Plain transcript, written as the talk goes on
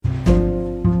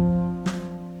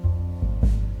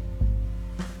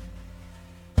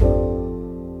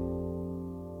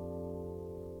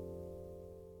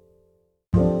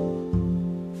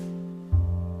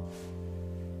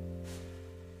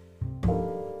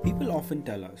People often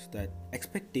tell us that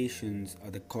expectations are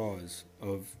the cause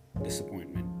of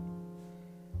disappointment.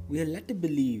 We are led to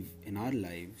believe in our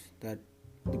lives that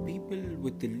the people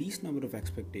with the least number of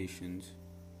expectations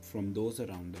from those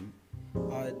around them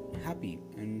are happy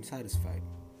and satisfied.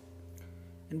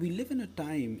 And we live in a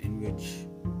time in which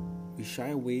we shy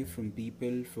away from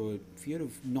people for fear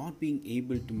of not being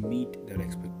able to meet their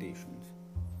expectations.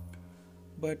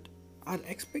 But are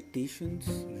expectations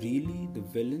really the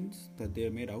villains that they are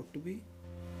made out to be?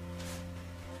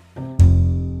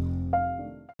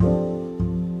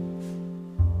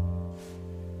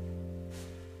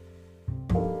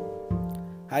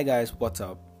 Hi guys, what's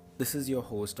up? This is your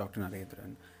host Dr.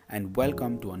 Narendran and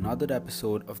welcome to another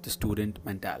episode of The Student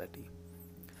Mentality.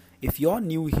 If you're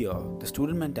new here, The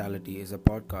Student Mentality is a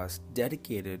podcast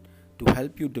dedicated to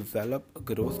help you develop a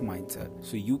growth mindset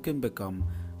so you can become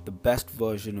the best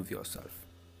version of yourself.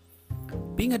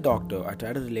 Being a doctor, I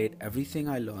try to relate everything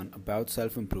I learn about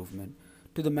self-improvement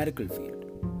to the medical field,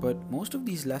 but most of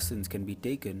these lessons can be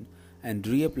taken and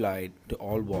reapplied to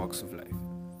all walks of life.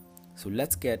 So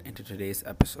let's get into today's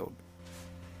episode.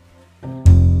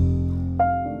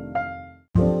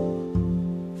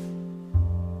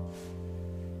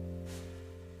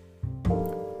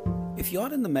 If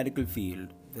you're in the medical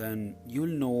field, then you'll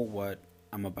know what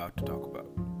I'm about to talk about.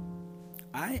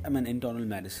 I am an internal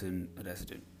medicine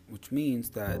resident, which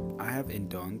means that I have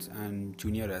interns and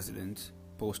junior residents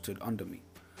posted under me.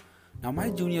 Now, my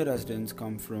junior residents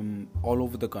come from all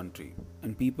over the country,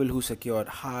 and people who secured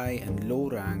high and low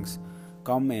ranks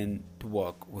come in to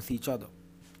work with each other.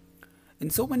 In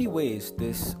so many ways,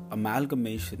 this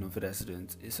amalgamation of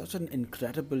residents is such an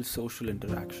incredible social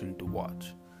interaction to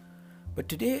watch. But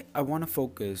today, I want to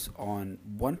focus on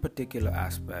one particular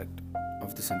aspect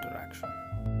of this interaction.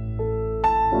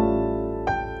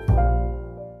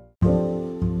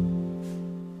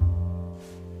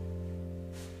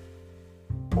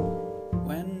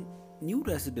 When new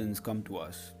residents come to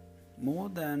us, more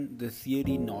than the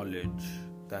theory knowledge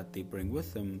that they bring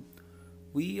with them,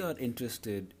 we are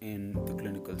interested in the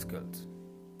clinical skills.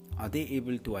 Are they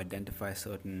able to identify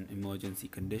certain emergency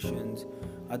conditions?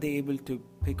 Are they able to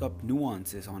pick up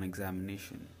nuances on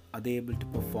examination? Are they able to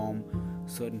perform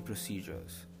certain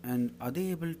procedures? And are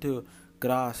they able to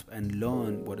grasp and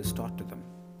learn what is taught to them?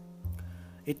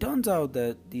 It turns out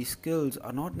that these skills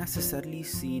are not necessarily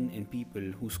seen in people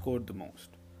who scored the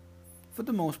most. For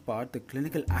the most part, the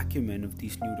clinical acumen of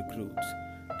these new recruits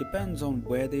depends on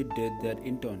where they did their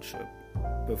internship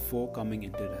before coming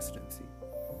into residency.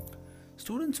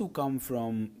 Students who come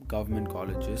from government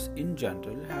colleges in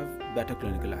general have better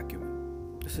clinical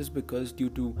acumen. This is because due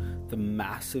to the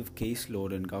massive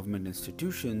caseload in government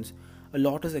institutions, a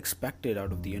lot is expected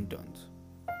out of the interns.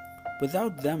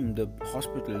 Without them, the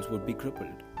hospitals would be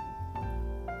crippled.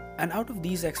 And out of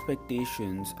these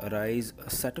expectations arise a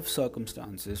set of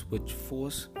circumstances which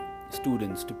force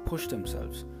students to push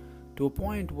themselves to a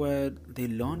point where they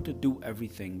learn to do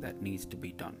everything that needs to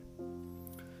be done.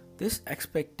 This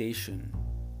expectation,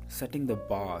 setting the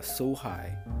bar so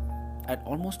high at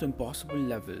almost impossible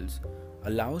levels,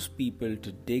 allows people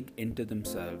to dig into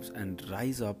themselves and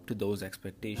rise up to those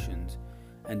expectations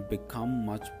and become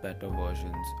much better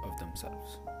versions of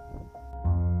themselves.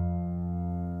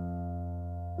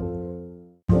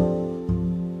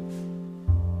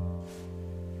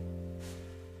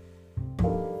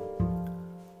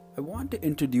 I want to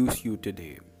introduce you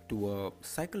today to a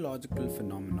psychological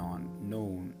phenomenon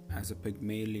known as a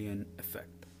Pygmalion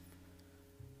effect.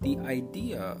 The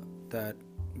idea that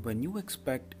when you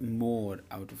expect more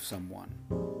out of someone,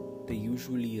 they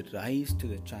usually rise to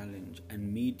the challenge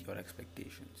and meet your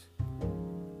expectations.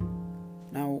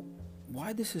 Now,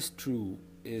 why this is true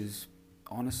is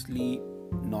honestly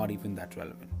not even that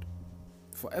relevant.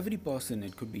 For every person,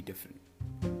 it could be different.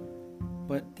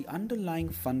 But the underlying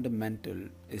fundamental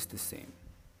is the same.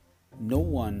 No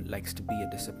one likes to be a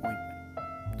disappointment.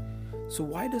 So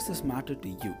why does this matter to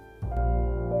you?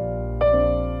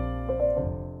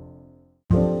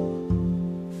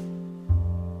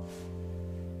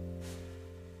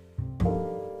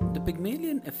 The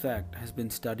Pygmalion effect has been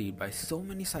studied by so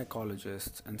many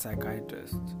psychologists and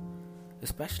psychiatrists,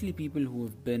 especially people who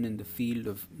have been in the field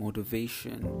of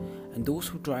motivation and those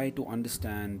who try to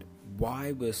understand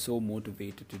why we're so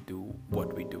motivated to do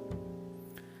what we do.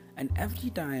 And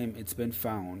every time it's been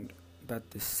found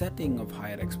that the setting of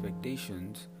higher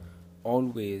expectations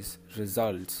always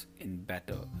results in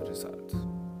better results.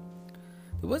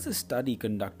 There was a study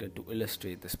conducted to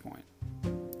illustrate this point.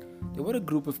 There were a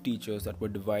group of teachers that were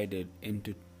divided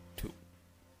into two.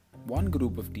 One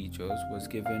group of teachers was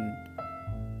given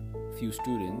few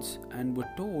students and were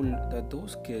told that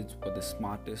those kids were the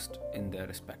smartest in their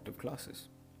respective classes.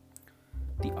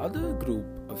 The other group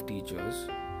of teachers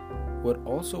were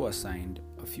also assigned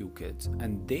a few kids,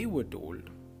 and they were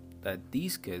told that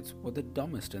these kids were the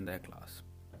dumbest in their class.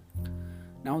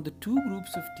 Now, the two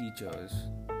groups of teachers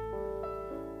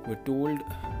were told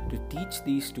to teach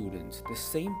these students the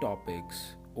same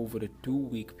topics over a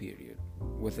 2-week period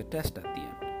with a test at the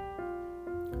end.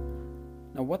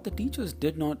 Now, what the teachers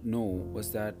did not know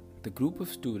was that the group of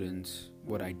students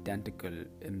were identical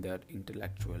in their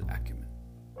intellectual acumen.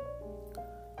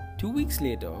 2 weeks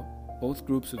later, both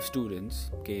groups of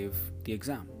students gave the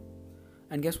exam.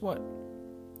 And guess what?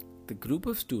 The group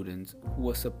of students who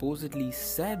were supposedly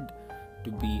said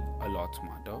to be a lot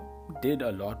smarter did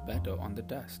a lot better on the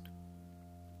test.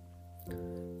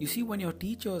 You see, when your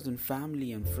teachers and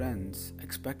family and friends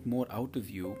expect more out of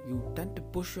you, you tend to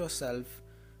push yourself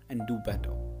and do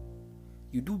better.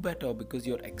 You do better because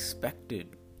you're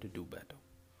expected to do better.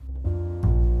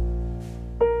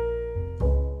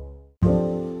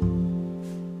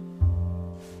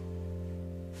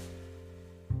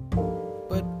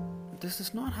 But this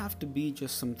does not have to be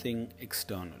just something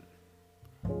external.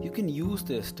 You can use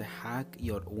this to hack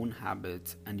your own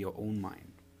habits and your own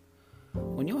mind.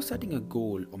 When you're setting a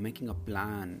goal or making a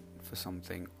plan for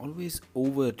something, always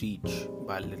overreach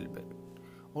by a little bit.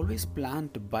 Always plan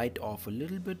to bite off a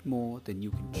little bit more than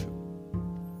you can chew.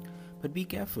 But be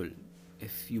careful.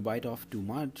 If you bite off too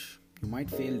much, you might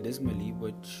fail dismally,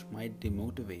 which might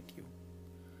demotivate you.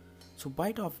 So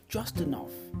bite off just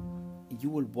enough. You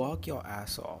will work your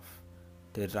ass off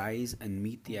to rise and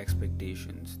meet the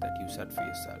expectations that you set for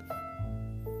yourself.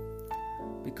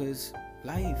 Because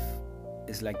life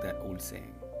is like that old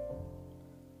saying,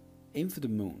 aim for the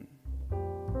moon,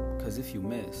 because if you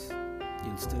miss,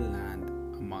 you'll still land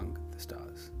among the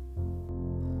stars.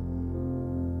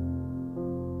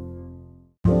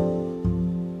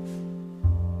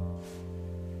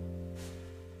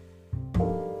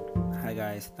 Hi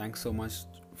guys, thanks so much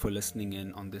for listening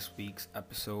in on this week's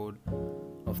episode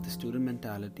of the Student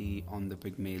Mentality on the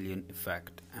Pygmalion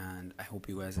Effect, and I hope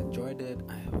you guys enjoyed it.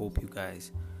 I hope you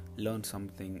guys learned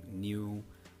something new,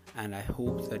 and I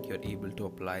hope that you're able to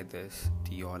apply this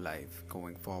to your life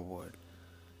going forward.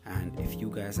 And if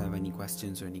you guys have any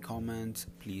questions or any comments,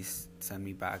 please send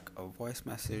me back a voice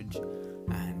message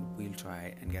and we'll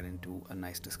try and get into a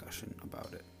nice discussion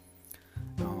about it.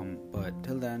 But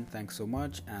till then, thanks so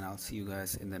much, and I'll see you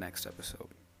guys in the next episode.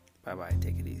 Bye bye,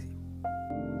 take it easy.